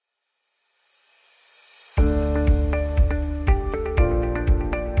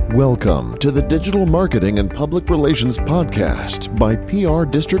Welcome to the Digital Marketing and Public Relations Podcast by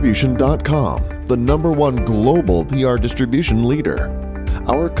PRDistribution.com, the #1 global PR distribution leader.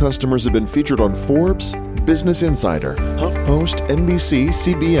 Our customers have been featured on Forbes, Business Insider, HuffPost, NBC,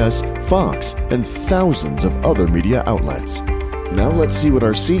 CBS, Fox, and thousands of other media outlets. Now let's see what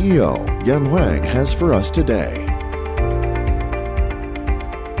our CEO, Yan Wang, has for us today.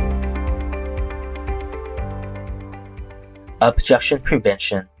 Objection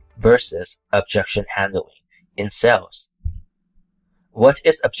prevention versus objection handling in sales. What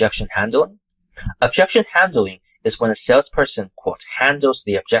is objection handling? Objection handling is when a salesperson, quote, handles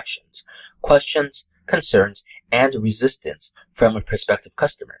the objections, questions, concerns, and resistance from a prospective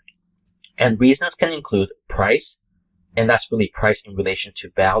customer. And reasons can include price, and that's really price in relation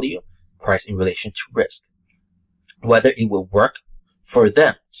to value, price in relation to risk. Whether it will work for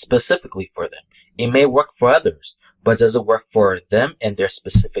them, specifically for them. It may work for others, but does it work for them and their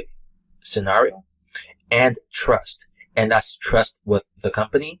specific scenario? And trust. And that's trust with the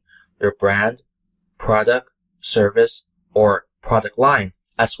company, their brand, product, service, or product line,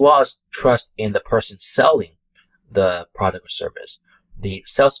 as well as trust in the person selling the product or service, the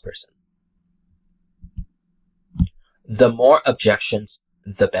salesperson. The more objections,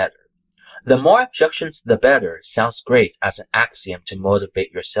 the better. The more objections, the better sounds great as an axiom to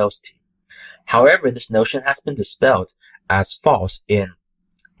motivate your sales team. However, this notion has been dispelled as false in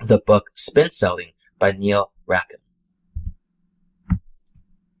the book Spin Selling by Neil Rackham.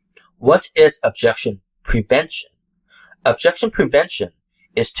 What is objection prevention? Objection prevention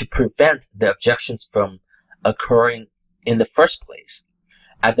is to prevent the objections from occurring in the first place,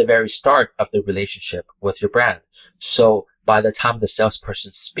 at the very start of the relationship with your brand. So by the time the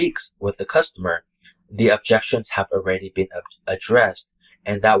salesperson speaks with the customer, the objections have already been addressed,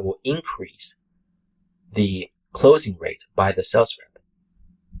 and that will increase the closing rate by the sales rep.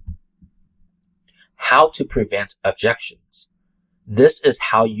 How to prevent objections. This is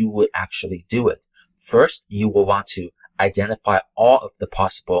how you would actually do it. First, you will want to identify all of the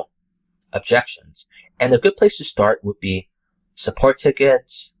possible objections. And a good place to start would be support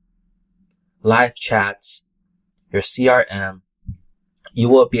tickets, live chats, your CRM. You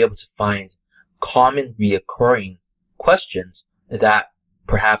will be able to find common reoccurring questions that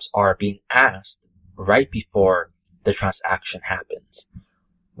perhaps are being asked right before the transaction happens.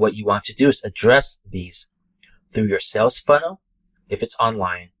 What you want to do is address these through your sales funnel, if it's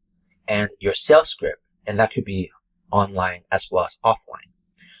online, and your sales script, and that could be online as well as offline.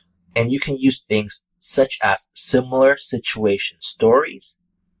 And you can use things such as similar situation stories,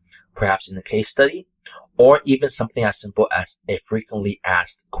 perhaps in a case study, or even something as simple as a frequently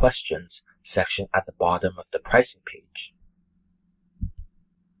asked questions section at the bottom of the pricing page.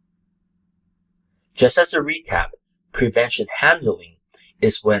 Just as a recap, prevention handling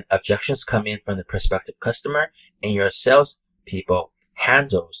is when objections come in from the prospective customer and your sales people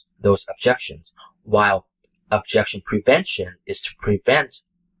handles those objections, while objection prevention is to prevent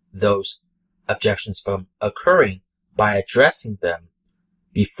those objections from occurring by addressing them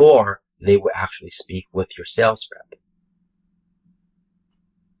before they will actually speak with your sales rep.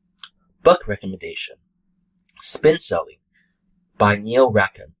 Book recommendation. Spin Selling by Neil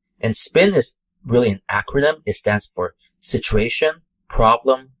Rackham. And SPIN is really an acronym. It stands for situation,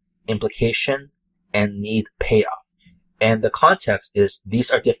 problem, implication, and need payoff. And the context is these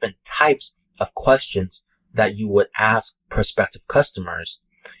are different types of questions that you would ask prospective customers.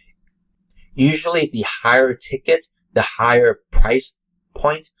 Usually the higher ticket, the higher price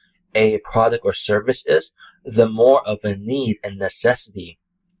point a product or service is, the more of a need and necessity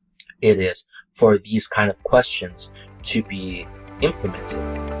it is for these kind of questions to be implemented.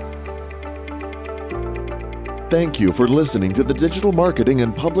 Thank you for listening to the Digital Marketing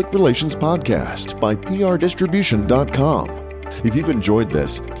and Public Relations Podcast by PRDistribution.com. If you've enjoyed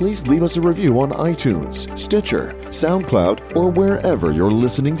this, please leave us a review on iTunes, Stitcher, SoundCloud, or wherever you're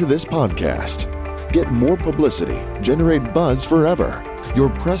listening to this podcast. Get more publicity, generate buzz forever. Your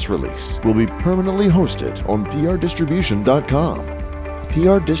press release will be permanently hosted on PRDistribution.com.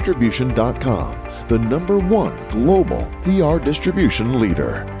 PRDistribution.com, the #1 global PR distribution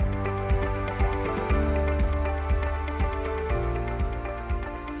leader.